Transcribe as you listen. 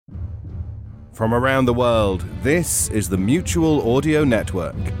From around the world, this is the Mutual Audio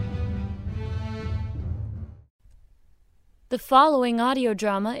Network. The following audio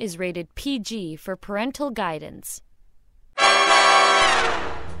drama is rated PG for parental guidance.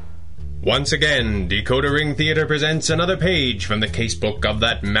 Once again, Decoder Ring Theater presents another page from the casebook of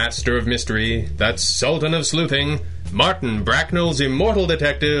that master of mystery, that sultan of sleuthing, Martin Bracknell's immortal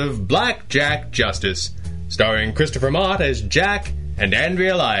detective, Black Jack Justice, starring Christopher Mott as Jack and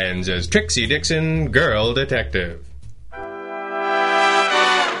Andrea Lyons as Trixie Dixon, girl detective.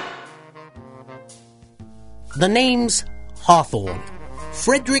 The name's Hawthorne.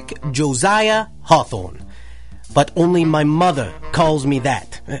 Frederick Josiah Hawthorne. But only my mother calls me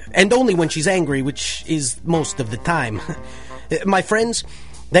that. And only when she's angry, which is most of the time. My friends,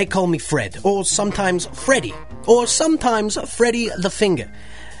 they call me Fred. Or sometimes Freddy. Or sometimes Freddy the Finger.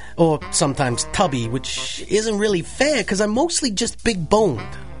 Or sometimes Tubby, which isn't really fair because I'm mostly just big-boned.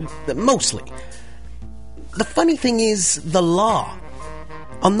 Mostly. The funny thing is the law.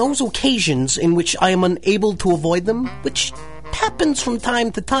 On those occasions in which I am unable to avoid them, which happens from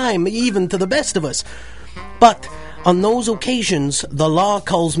time to time, even to the best of us, but on those occasions, the law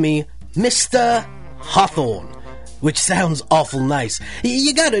calls me Mr. Hawthorne, which sounds awful nice.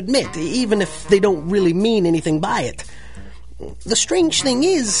 You gotta admit, even if they don't really mean anything by it. The strange thing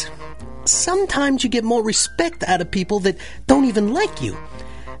is, sometimes you get more respect out of people that don't even like you.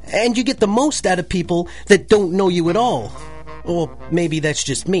 And you get the most out of people that don't know you at all. Or maybe that's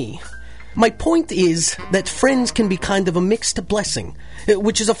just me. My point is that friends can be kind of a mixed blessing,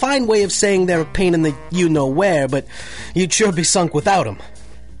 which is a fine way of saying they're a pain in the you-know-where, but you'd sure be sunk without them.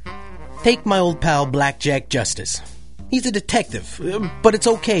 Take my old pal Black Jack Justice. He's a detective, but it's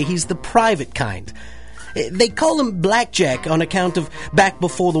okay, he's the private kind. They call him Blackjack on account of back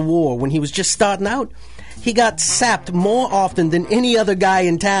before the war, when he was just starting out. He got sapped more often than any other guy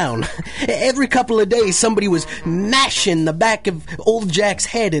in town. Every couple of days, somebody was mashing the back of old Jack's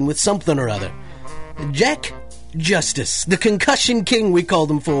head in with something or other. Jack Justice, the concussion king, we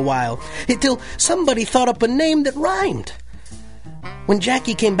called him for a while, until somebody thought up a name that rhymed. When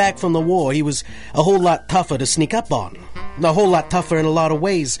Jackie came back from the war, he was a whole lot tougher to sneak up on. A whole lot tougher in a lot of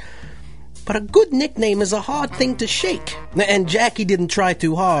ways. But a good nickname is a hard thing to shake. And Jackie didn't try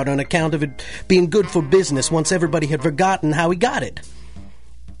too hard on account of it being good for business once everybody had forgotten how he got it.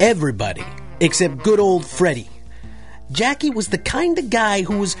 Everybody, except good old Freddy. Jackie was the kind of guy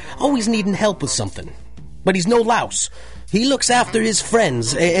who was always needing help with something. But he's no louse. He looks after his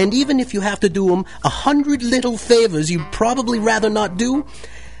friends, and even if you have to do him 100 little favors you'd probably rather not do,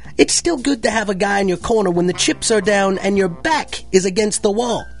 it's still good to have a guy in your corner when the chips are down and your back is against the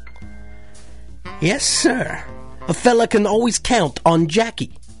wall. Yes, sir. A fella can always count on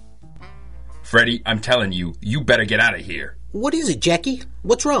Jackie. Freddy, I'm telling you, you better get out of here. What is it, Jackie?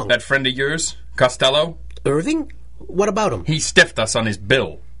 What's wrong? That friend of yours, Costello? Irving? What about him? He stiffed us on his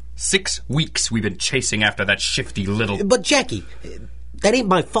bill. 6 weeks we've been chasing after that shifty little... But, Jackie, that ain't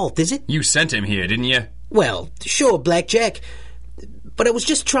my fault, is it? You sent him here, didn't you? Well, sure, Blackjack. But I was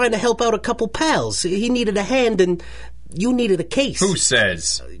just trying to help out a couple pals. He needed a hand, and you needed a case. Who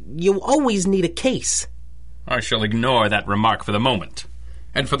says? You always need a case. I shall ignore that remark for the moment.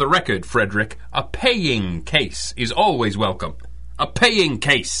 And for the record, Frederick, a paying case is always welcome. A paying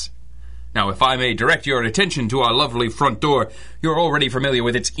case. Now, if I may direct your attention to our lovely front door, you're already familiar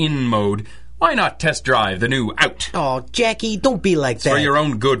with its in mode. Why not test drive the new out? Oh, Jackie, don't be like that. For your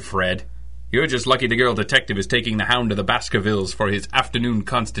own good, Fred. You're just lucky the girl detective is taking the hound to the Baskervilles for his afternoon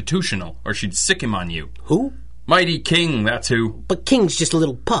constitutional, or she'd sick him on you. Who? Mighty King, that's who. But King's just a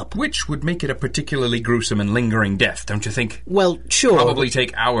little pup. Which would make it a particularly gruesome and lingering death, don't you think? Well, sure. Probably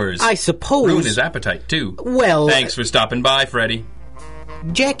take hours. I suppose. Ruin his appetite, too. Well... Thanks for stopping by, Freddy.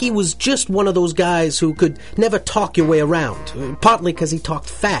 Jackie was just one of those guys who could never talk your way around. Partly because he talked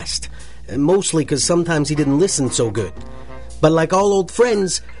fast. Mostly because sometimes he didn't listen so good. But like all old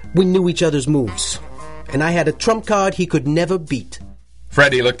friends, we knew each other's moves. And I had a trump card he could never beat.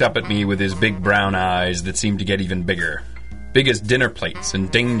 Freddy looked up at me with his big brown eyes that seemed to get even bigger. Big as dinner plates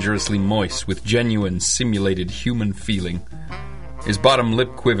and dangerously moist with genuine simulated human feeling. His bottom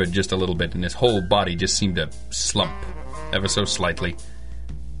lip quivered just a little bit and his whole body just seemed to slump, ever so slightly.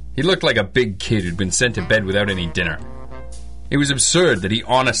 He looked like a big kid who'd been sent to bed without any dinner. It was absurd that he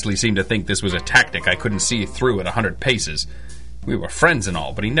honestly seemed to think this was a tactic I couldn't see through at 100 paces. We were friends and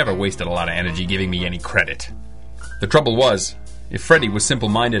all, but he never wasted a lot of energy giving me any credit. The trouble was, if Freddy was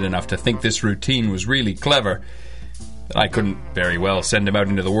simple-minded enough to think this routine was really clever, then I couldn't very well send him out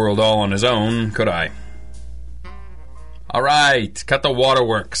into the world all on his own, could I? All right, cut the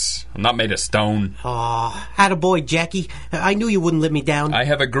waterworks. I'm not made of stone. Aw, attaboy, Jackie. I knew you wouldn't let me down. I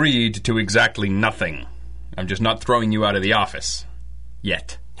have agreed to exactly nothing. I'm just not throwing you out of the office.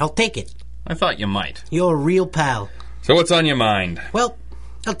 Yet. I'll take it. I thought you might. You're a real pal. So what's on your mind? Well,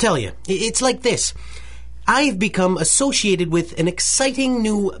 I'll tell you. It's like this. I've become associated with an exciting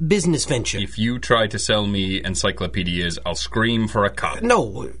new business venture. If you try to sell me encyclopedias, I'll scream for a cop.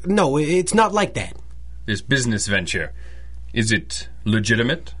 No, it's not like that. This business venture, is it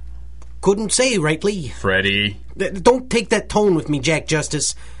legitimate? Couldn't say rightly. Freddy. Don't take that tone with me, Jack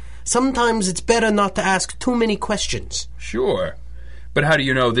Justice. Sometimes it's better not to ask too many questions. Sure. But how do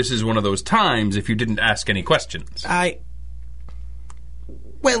you know this is one of those times if you didn't ask any questions?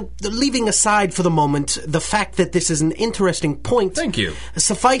 Well, leaving aside for the moment the fact that this is an interesting point... Thank you.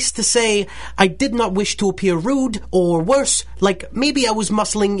 Suffice to say, I did not wish to appear rude, or worse, like maybe I was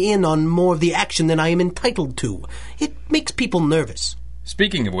muscling in on more of the action than I am entitled to. It makes people nervous.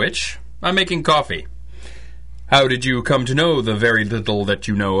 Speaking of which, I'm making coffee. How did you come to know the very little that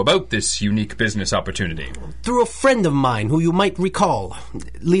you know about this unique business opportunity? Through a friend of mine who you might recall,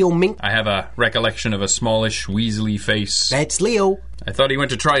 Leo Mink. I have a recollection of a smallish, weaselly face. That's Leo. I thought he went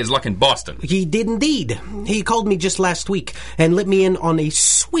to try his luck in Boston. He did indeed. He called me just last week and let me in on a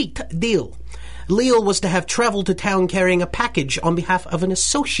sweet deal. Leo was to have traveled to town carrying a package on behalf of an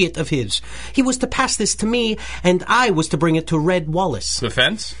associate of his. He was to pass this to me, and I was to bring it to Red Wallace. The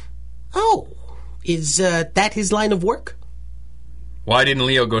fence? Oh, is that his line of work? Why didn't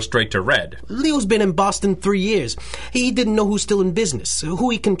Leo go straight to Red? Leo's been in Boston 3 years. He didn't know who's still in business,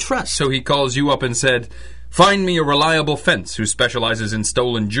 who he can trust. So he calls you up and said, "Find me a reliable fence who specializes in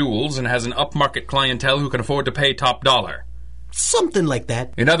stolen jewels and has an upmarket clientele who can afford to pay top dollar." Something like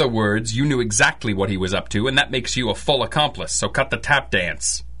that. In other words, you knew exactly what he was up to, and that makes you a full accomplice, so cut the tap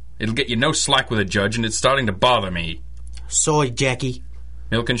dance. It'll get you no slack with a judge, and it's starting to bother me. Sorry, Jackie.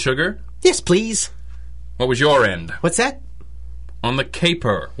 Milk and sugar? Yes, please. What was your end? What's that? On the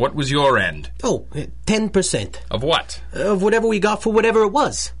caper, what was your end? Oh, 10%. Of what? Of whatever we got for whatever it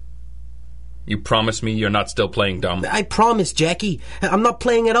was. You promise me you're not still playing dumb? I promise, Jackie. I'm not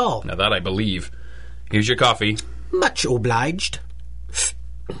playing at all. Now that I believe. Here's your coffee. Much obliged.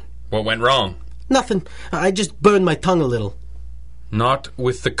 What went wrong? Nothing. I just burned my tongue a little. Not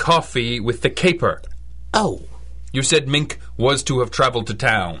with the coffee, with the caper. Oh. You said Mink was to have traveled to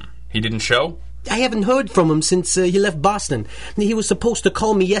town. He didn't show? I haven't heard from him since he left Boston. He was supposed to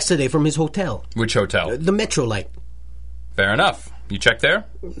call me yesterday from his hotel. Which hotel? The Metrolite. Fair enough. You checked there?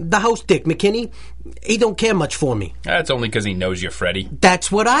 The house dick, McKinney. He don't care much for me. That's only because he knows you're Freddy.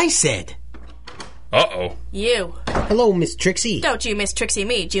 That's what I said. Uh-oh. You. Hello, Miss Trixie. Don't you Miss Trixie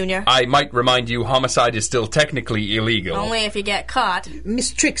me, Junior. I might remind you, homicide is still technically illegal. Only if you get caught.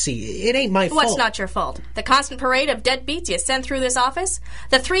 Miss Trixie, it ain't my fault. What's not your fault? The constant parade of deadbeats you send through this office?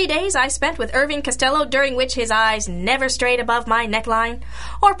 The 3 days I spent with Irving Costello during which his eyes never strayed above my neckline?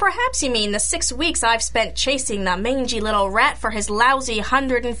 Or perhaps you mean the 6 weeks I've spent chasing the mangy little rat for his lousy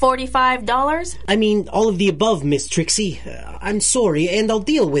 $145? I mean, all of the above, Miss Trixie. I'm sorry, and I'll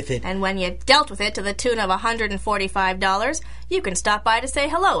deal with it. And when you dealt with it to the tune of $145, you can stop by to say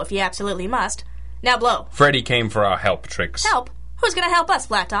hello if you absolutely must. Now blow. Freddy came for our help, Trix. Help? Who's going to help us,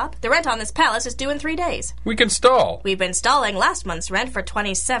 Flat Top? The rent on this palace is due in 3 days. We can stall. We've been stalling last month's rent for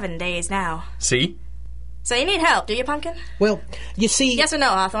 27 days now. See? So you need help, do you, Pumpkin? Well, you see... Yes or no,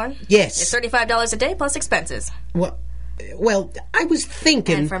 Hawthorne? Yes. It's $35 a day plus expenses. Well, I was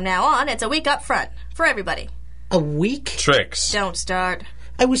thinking... And from now on, it's a week up front. For everybody. A week? Trix. Don't start.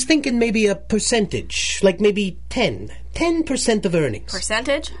 I was thinking maybe a percentage. Like maybe 10. 10% of earnings.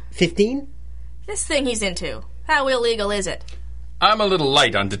 Percentage? 15? This thing he's into. How illegal is it? I'm a little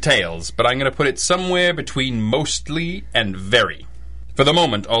light on details, but I'm going to put it somewhere between mostly and very. For the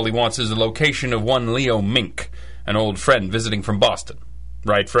moment, all he wants is the location of one Leo Mink, an old friend visiting from Boston.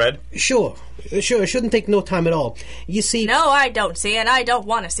 Right, Fred? Sure. It shouldn't take no time at all. You see... No, I don't see, and I don't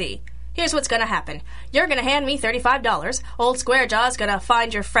want to see. Here's what's gonna happen. You're gonna hand me $35. Old Squarejaw's gonna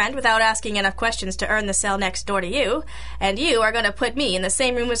find your friend without asking enough questions to earn the cell next door to you. And you are gonna put me in the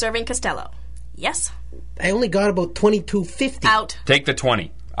same room as Irving Costello. Yes? I only got about $22.50. Out. Take the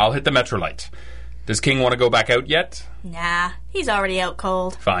 20. I'll hit the Metrolite. Does King want to go back out yet? Nah, he's already out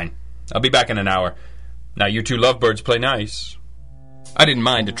cold. Fine. I'll be back in an hour. Now you two lovebirds play nice. I didn't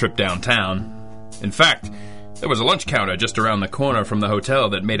mind a trip downtown. In fact... there was a lunch counter just around the corner from the hotel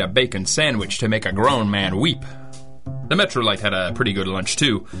that made a bacon sandwich to make a grown man weep. The Metrolite had a pretty good lunch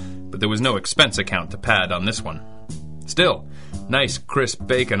too, but there was no expense account to pad on this one. Still, nice crisp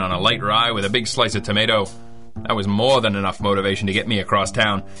bacon on a light rye with a big slice of tomato. That was more than enough motivation to get me across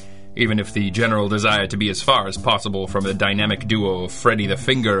town. even if the general desire to be as far as possible from the dynamic duo of Freddy the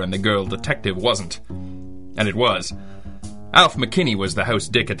Finger and the girl detective wasn't. And it was. Alf McKinney was the house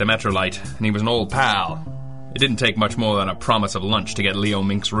dick at the Metrolite, and he was an old pal. It didn't take much more than a promise of lunch to get Leo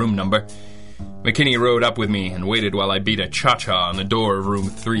Mink's room number. McKinney rode up with me and waited while I beat a cha-cha on the door of room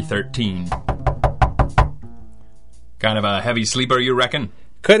 313. Kind of a heavy sleeper, you reckon?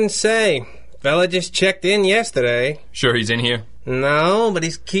 Couldn't say. Fella just checked in yesterday. Sure he's in here? No, but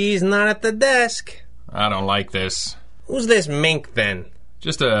his key's not at the desk. I don't like this. Who's this Mink, then?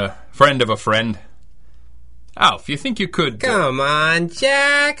 Just a friend of a friend. Alf, you think you could... Come on,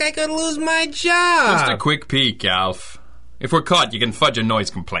 Jack. I could lose my job. Just a quick peek, Alf. If we're caught, you can fudge a noise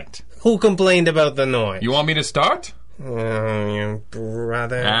complaint. Who complained about the noise? You want me to start? Oh, you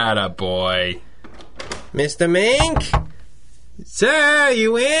brother. Attaboy. Mr. Mink? Sir,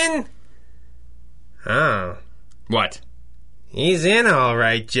 you in? Oh. What? He's in all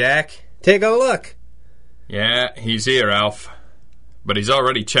right, Jack. Take a look. Yeah, he's here, Alf. But he's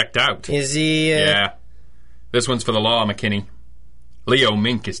already checked out. Is he, Yeah. This one's for the law, McKinney. Leo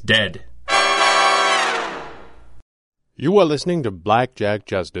Mink is dead. You are listening to Blackjack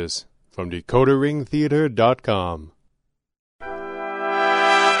Justice from DecoderRingTheater.com.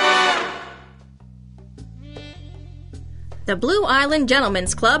 The Blue Island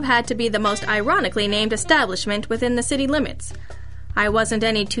Gentlemen's Club had to be the most ironically named establishment within the city limits. I wasn't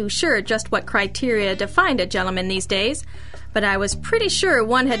any too sure just what criteria defined a gentleman these days, but I was pretty sure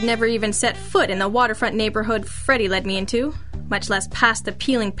one had never even set foot in the waterfront neighborhood Freddy led me into, much less past the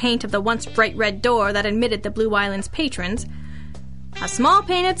peeling paint of the once bright red door that admitted the Blue Island's patrons. A small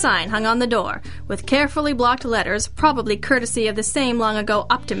painted sign hung on the door, with carefully blocked letters, probably courtesy of the same long-ago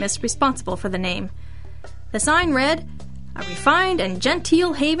optimist responsible for the name. The sign read, "A refined and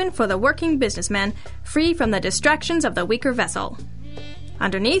genteel haven for the working businessman, free from the distractions of the weaker vessel."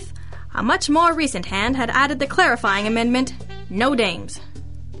 Underneath, a much more recent hand had added the clarifying amendment, "No dames."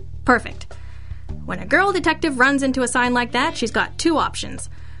 Perfect. When a girl detective runs into a sign like that, she's got two options.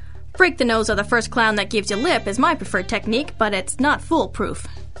 Break the nose of the first clown that gives you lip is my preferred technique, but it's not foolproof.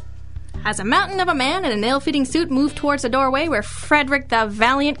 As a mountain of a man in an ill-fitting suit moved towards the doorway where Frederick the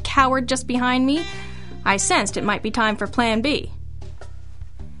Valiant cowered just behind me, I sensed it might be time for Plan B.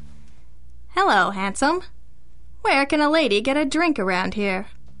 "Hello, handsome. Where can a lady get a drink around here?"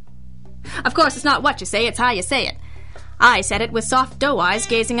 Of course, it's not what you say, it's how you say it. I said it with soft doe eyes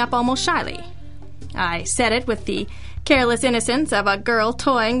gazing up almost shyly. I said it with the careless innocence of a girl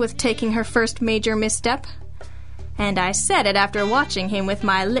toying with taking her first major misstep. And I said it after watching him with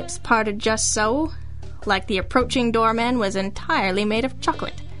my lips parted just so, like the approaching doorman was entirely made of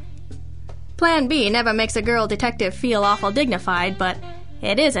chocolate. Plan B never makes a girl detective feel awful dignified, but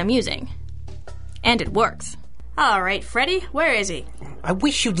it is amusing. And it works. All right, Freddy, where is he? I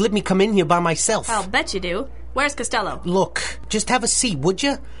wish you'd let me come in here by myself. I'll bet you do. Where's Costello? Look, just have a seat, would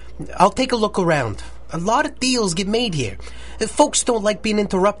you? I'll take a look around. A lot of deals get made here. Folks don't like being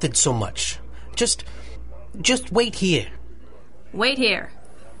interrupted so much. Just wait here. Wait here.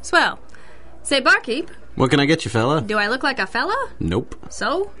 Swell. Say, barkeep, What can I get you, fella? do I look like a fella? Nope.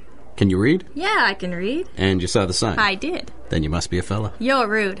 So? Can you read? Yeah, I can read. And you saw the sign? I did. Then you must be a fella. You're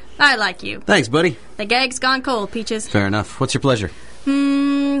rude. I like you. Thanks, buddy. The gag's gone cold, Peaches. Fair enough. What's your pleasure?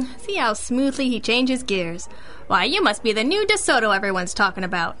 See how smoothly he changes gears. Why, you must be the new DeSoto everyone's talking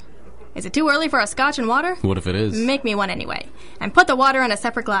about. Is it too early for a scotch and water? What if it is? Make me one anyway. And put the water in a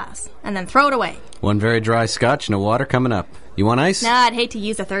separate glass. And then throw it away. One very dry scotch, no water coming up. You want ice? Nah, I'd hate to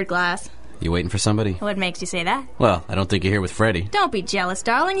use a third glass. You waiting for somebody? What makes you say that? Well, I don't think you're here with Freddy. Don't be jealous,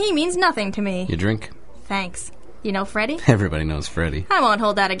 darling. He means nothing to me. You drink? Thanks. You know Freddy? Everybody knows Freddy. I won't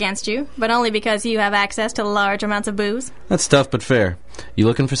hold that against you, but only because you have access to large amounts of booze. That's tough but fair. You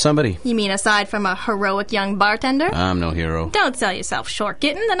looking for somebody? You mean aside from a heroic young bartender? I'm no hero. Don't sell yourself short,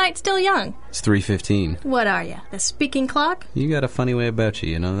 kitten. The night's still young. It's 3:15. What are you, the speaking clock? You got a funny way about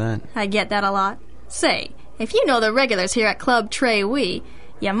you know that? I get that a lot. Say, if you know the regulars here at Club Trey Wee,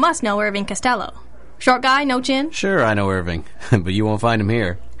 you must know Irving Costello. Short guy, no chin? Sure, I know Irving, but you won't find him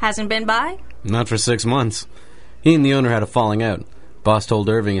here. Hasn't been by? Not for 6 months. He and the owner had a falling out. Boss told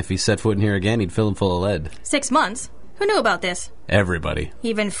Irving if he set foot in here again, he'd fill him full of lead. 6 months? Who knew about this? Everybody.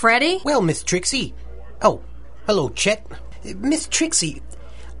 Even Freddy? Well, Miss Trixie. Oh, hello, Chet. Miss Trixie,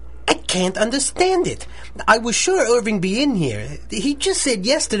 I can't understand it. I was sure Irving be in here. He just said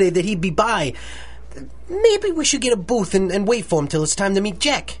yesterday that he'd be by. Maybe we should get a booth and wait for him till it's time to meet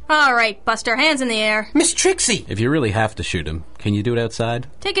Jack. All right, Buster, hands in the air. Miss Trixie! If you really have to shoot him, can you do it outside?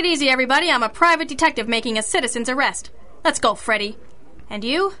 Take it easy, everybody. I'm a private detective making a citizen's arrest. Let's go, Freddy. And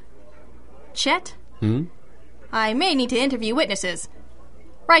you? Chet? I may need to interview witnesses.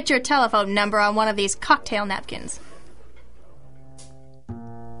 Write your telephone number on one of these cocktail napkins.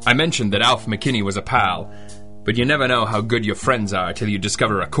 I mentioned that Alf McKinney was a pal, but you never know how good your friends are till you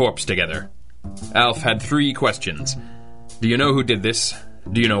discover a corpse together. Alf had 3 questions. Do you know who did this?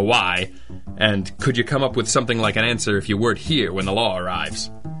 Do you know why? And could you come up with something like an answer if you weren't here when the law arrives?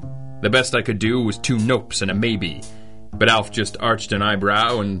 The best I could do was 2 nopes and a maybe, but Alf just arched an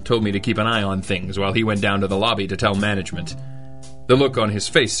eyebrow and told me to keep an eye on things while he went down to the lobby to tell management. The look on his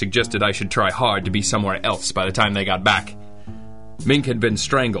face suggested I should try hard to be somewhere else by the time they got back. Mink had been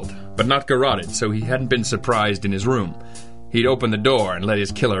strangled, but not garroted, so he hadn't been surprised in his room. He'd opened the door and let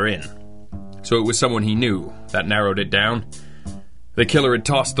his killer in. So it was someone he knew. That narrowed it down. The killer had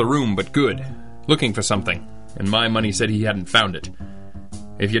tossed the room, but good, looking for something, and my money said he hadn't found it.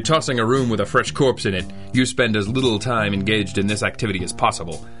 If you're tossing a room with a fresh corpse in it, you spend as little time engaged in this activity as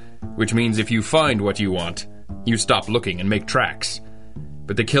possible, which means if you find what you want, you stop looking and make tracks.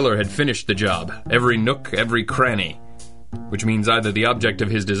 But the killer had finished the job, every nook, every cranny, which means either the object of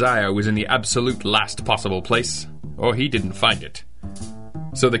his desire was in the absolute last possible place, or he didn't find it.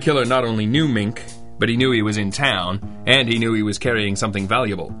 So the killer not only knew Mink, but he knew he was in town, and he knew he was carrying something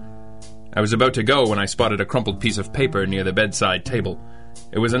valuable. I was about to go when I spotted a crumpled piece of paper near the bedside table.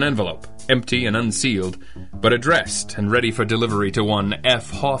 It was an envelope, empty and unsealed, but addressed and ready for delivery to one F.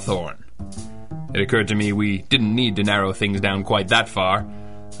 Hawthorne. It occurred to me we didn't need to narrow things down quite that far,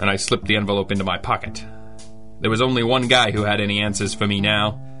 and I slipped the envelope into my pocket. There was only one guy who had any answers for me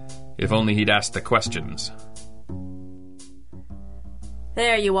now. If only he'd asked the questions.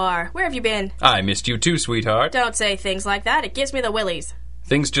 There you are. Where have you been? I missed you too, sweetheart. Don't say things like that. It gives me the willies.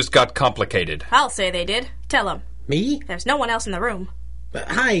 Things just got complicated. I'll say they did. Tell him. Me? There's no one else in the room.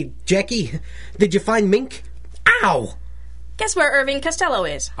 Hi, Jackie. Did you find Mink? Ow! Guess where Irving Costello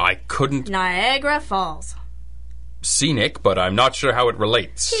is? I couldn't... Niagara Falls. Scenic, but I'm not sure how it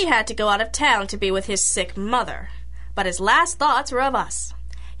relates. He had to go out of town to be with his sick mother. But his last thoughts were of us.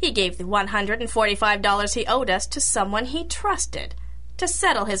 He gave the $145 he owed us to someone he trusted to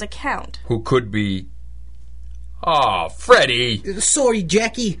settle his account. Who could be... Oh, Freddie! Sorry,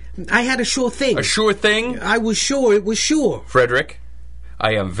 Jackie. I had a sure thing. A sure thing? I was sure it was sure. Frederick,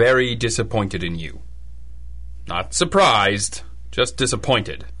 I am very disappointed in you. Not surprised, just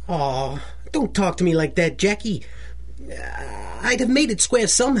disappointed. Aw, don't talk to me like that, Jackie. I'd have made it square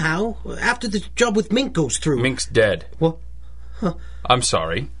somehow, after the job with Mink goes through. Mink's dead. What? Huh. I'm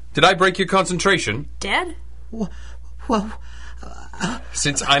sorry. Did I break your concentration? Dead? Well...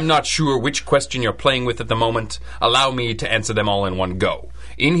 Since I'm not sure which question you're playing with at the moment, allow me to answer them all in one go.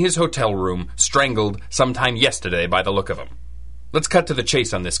 In his hotel room, strangled sometime yesterday by the look of him. Let's cut to the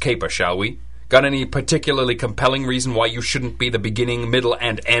chase on this caper, shall we? Got any particularly compelling reason why you shouldn't be the beginning, middle,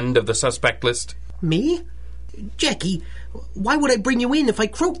 and end of the suspect list? Me? Jackie, why would I bring you in if I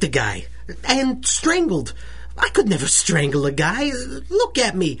croaked a guy? And strangled? I could never strangle a guy. Look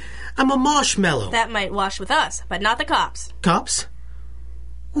at me. I'm a marshmallow. That might wash with us, but not the cops. Cops?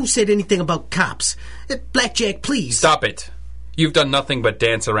 Who said anything about cops? Blackjack, please. Stop it. You've done nothing but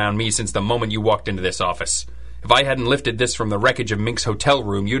dance around me since the moment you walked into this office. If I hadn't lifted this from the wreckage of Mink's hotel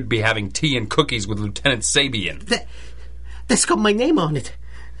room, you'd be having tea and cookies with Lieutenant Sabian. That's got my name on it.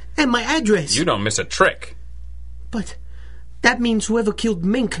 And my address. You don't miss a trick. But that means whoever killed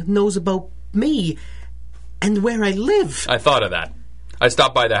Mink knows about me and where I live. I thought of that. I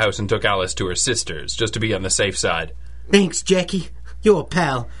stopped by the house and took Alice to her sister's, just to be on the safe side. Thanks, Jackie. You're a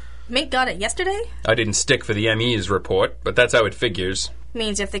pal. Mink got it yesterday? I didn't stick for the ME's report, but that's how it figures.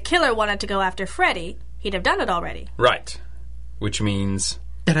 Means if the killer wanted to go after Freddy, he'd have done it already. Right. Which means...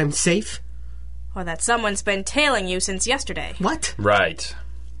 That I'm safe? Or that someone's been tailing you since yesterday. What? Right.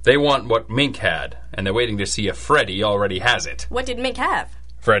 They want what Mink had, and they're waiting to see if Freddy already has it. What did Mink have?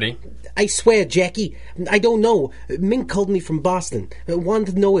 Freddy? I swear, Jackie, I don't know. Mink called me from Boston.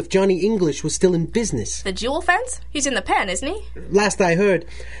 Wanted to know if Johnny English was still in business. The jewel fence? He's in the pen, isn't he? Last I heard.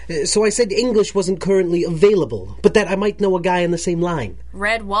 So I said English wasn't currently available, but that I might know a guy on the same line.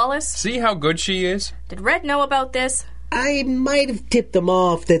 Red Wallace? See how good she is? Did Red know about this? I might have tipped him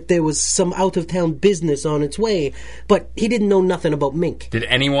off that there was some out-of-town business on its way, but he didn't know nothing about Mink. Did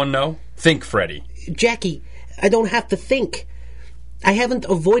anyone know? Think, Freddy. Jackie, I don't have to think. I haven't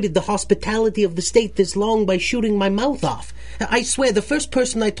avoided the hospitality of the state this long by shooting my mouth off. I swear the first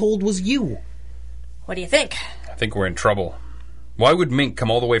person I told was you. What do you think? I think we're in trouble. Why would Mink come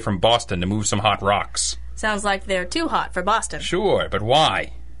all the way from Boston to move some hot rocks? Sounds like they're too hot for Boston. Sure, but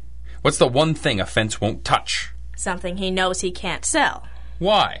why? What's the one thing a fence won't touch? Something he knows he can't sell.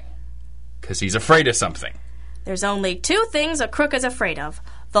 Why? 'Cause he's afraid of something. There's only 2 things a crook is afraid of.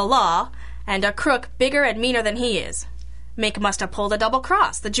 The law, and a crook bigger and meaner than he is. Mink must have pulled a double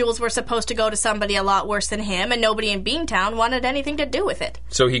cross. The jewels were supposed to go to somebody a lot worse than him, and nobody in Beantown wanted anything to do with it.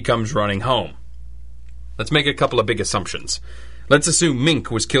 So he comes running home. Let's make a couple of big assumptions. Let's assume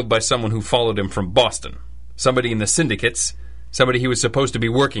Mink was killed by someone who followed him from Boston. Somebody in the syndicates, somebody he was supposed to be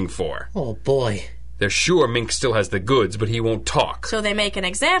working for. Oh, boy. They're sure Mink still has the goods, but he won't talk. So they make an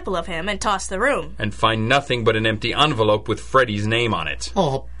example of him and toss the room. And find nothing but an empty envelope with Freddy's name on it.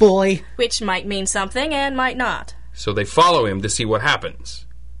 Oh, boy. Which might mean something and might not. So they follow him to see what happens.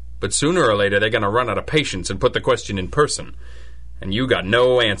 But sooner or later, they're going to run out of patience and put the question in person. And you got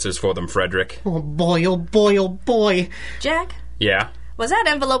no answers for them, Frederick. Oh, boy, oh, boy, oh, boy. Jack? Yeah? Was that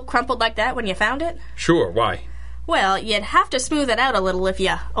envelope crumpled like that when you found it? Sure, why? Well, you'd have to smooth it out a little if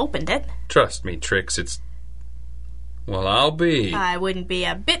you opened it. Trust me, Trix, it's... Well, I'll be... I wouldn't be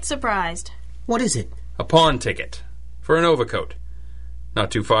a bit surprised. What is it? A pawn ticket. For an overcoat.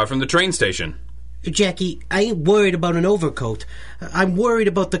 Not too far from the train station. Jackie, I ain't worried about an overcoat. I'm worried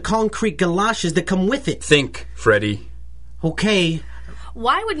about the concrete galoshes that come with it. Think, Freddy. Okay.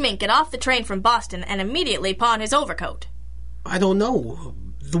 Why would Mink get off the train from Boston and immediately pawn his overcoat? I don't know.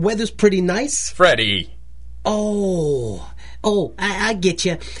 The weather's pretty nice. Freddy! Oh, I get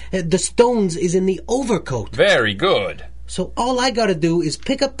you. The stones is in the overcoat. Very good. So all I gotta do is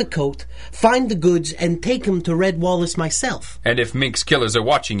pick up the coat, find the goods, and take 'em to Red Wallace myself. And if Mink's killers are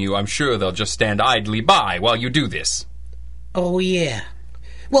watching you, I'm sure they'll just stand idly by while you do this. Oh, yeah.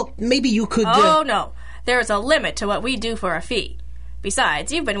 Well, maybe you could... Oh, no. There's a limit to what we do for a fee.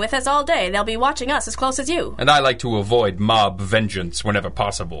 Besides, you've been with us all day. They'll be watching us as close as you. And I like to avoid mob vengeance whenever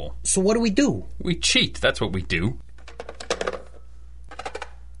possible. So what do? We cheat, that's what we do.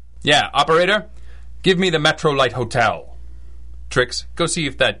 Yeah, operator, give me the Metrolight Hotel. Trix, go see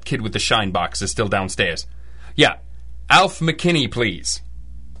if that kid with the shine box is still downstairs. Yeah, Alf McKinney, please.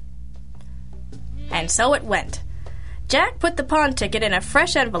 And so it went. Jack put the pawn ticket in a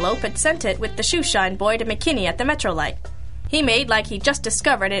fresh envelope and sent it with the shoeshine boy to McKinney at the Metrolight. He made like he just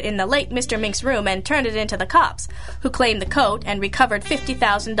discovered it in the late Mr. Mink's room and turned it into the cops, who claimed the coat and recovered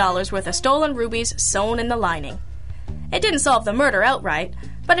 $50,000 worth of stolen rubies sewn in the lining. It didn't solve the murder outright,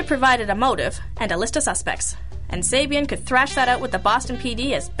 but it provided a motive and a list of suspects, and Sabian could thrash that out with the Boston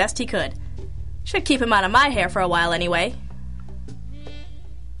PD as best he could. Should keep him out of my hair for a while anyway.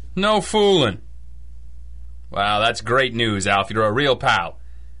 No fooling. Wow, that's great news, Alf. You're a real pal.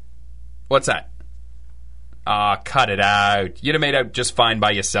 What's that? Aw, cut it out. You'd have made out just fine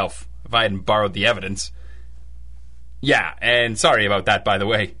by yourself if I hadn't borrowed the evidence. Yeah, and sorry about that, by the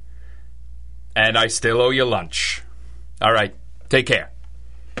way. And I still owe you lunch. All right, take care.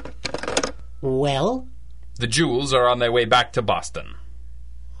 Well? The jewels are on their way back to Boston.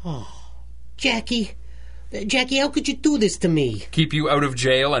 Oh, Jackie, how could you do this to me? Keep you out of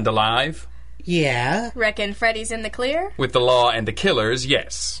jail and alive? Yeah. Reckon Freddy's in the clear? With the law and the killers,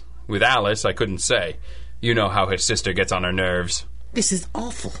 yes. With Alice, I couldn't say. You know how her sister gets on her nerves. This is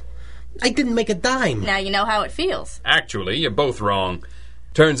awful. I didn't make a dime. Now you know how it feels. Actually, you're both wrong.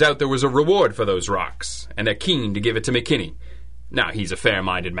 Turns out there was a reward for those rocks, and they're keen to give it to McKinney. Now, he's a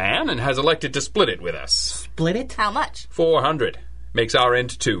fair-minded man and has elected to split it with us. Split it? How much? 400. Makes our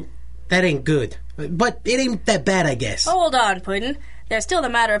end 2. That ain't good. But it ain't that bad, I guess. Hold on, Puddin'. There's still the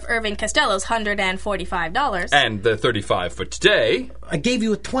matter of Irving Costello's $145. And the 35 for today. I gave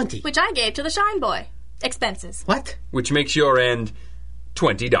you a 20. Which I gave to the Shine Boy. Expenses. What? Which makes your end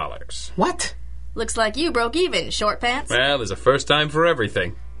 $20. What? Looks like you broke even, Short Pants. Well, there's a first time for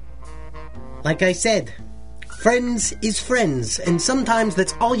everything. Like I said, friends is friends, and sometimes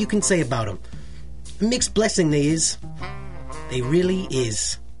that's all you can say about them. A mixed blessing they is. They really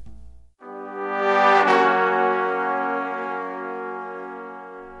is.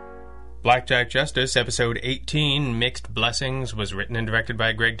 Blackjack Justice, Episode 18, Mixed Blessings, was written and directed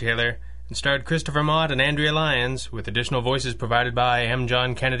by Greg Taylor and starred Christopher Mott and Andrea Lyons, with additional voices provided by M.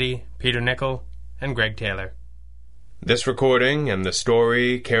 John Kennedy, Peter Nichol, and Greg Taylor. This recording and the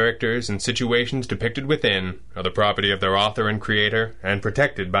story, characters, and situations depicted within are the property of their author and creator and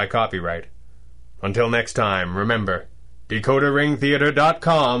protected by copyright. Until next time, remember,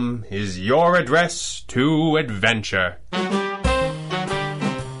 DecoderRingTheater.com is your address to adventure.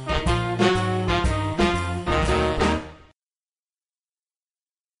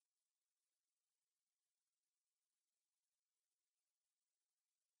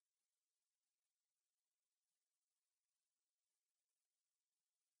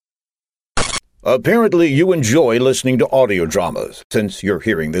 Apparently you enjoy listening to audio dramas, since you're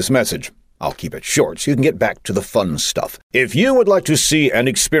hearing this message. I'll keep it short so you can get back to the fun stuff. If you would like to see and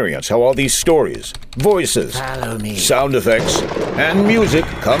experience how all these stories, voices, sound effects, and music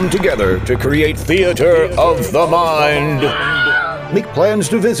come together to create theater of the mind, make plans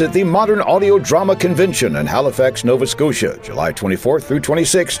to visit the Modern Audio Drama Convention in Halifax, Nova Scotia, July 24th through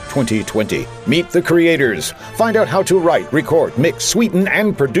 26, 2020. Meet the creators. Find out how to write, record, mix, sweeten,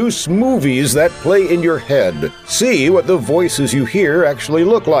 and produce movies that play in your head. See what the voices you hear actually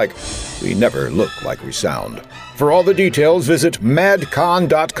look like. We never look like we sound. For all the details, visit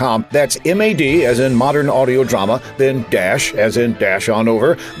madcon.com. That's M-A-D as in Modern Audio Drama, then dash as in dash on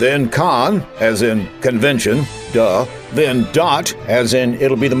over, then con as in convention, duh, then dot as in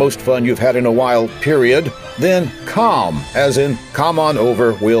it'll be the most fun you've had in a while, period, then com as in come on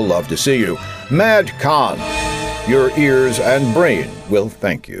over, we'll love to see you. MadCon. Your ears and brain will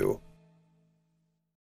thank you.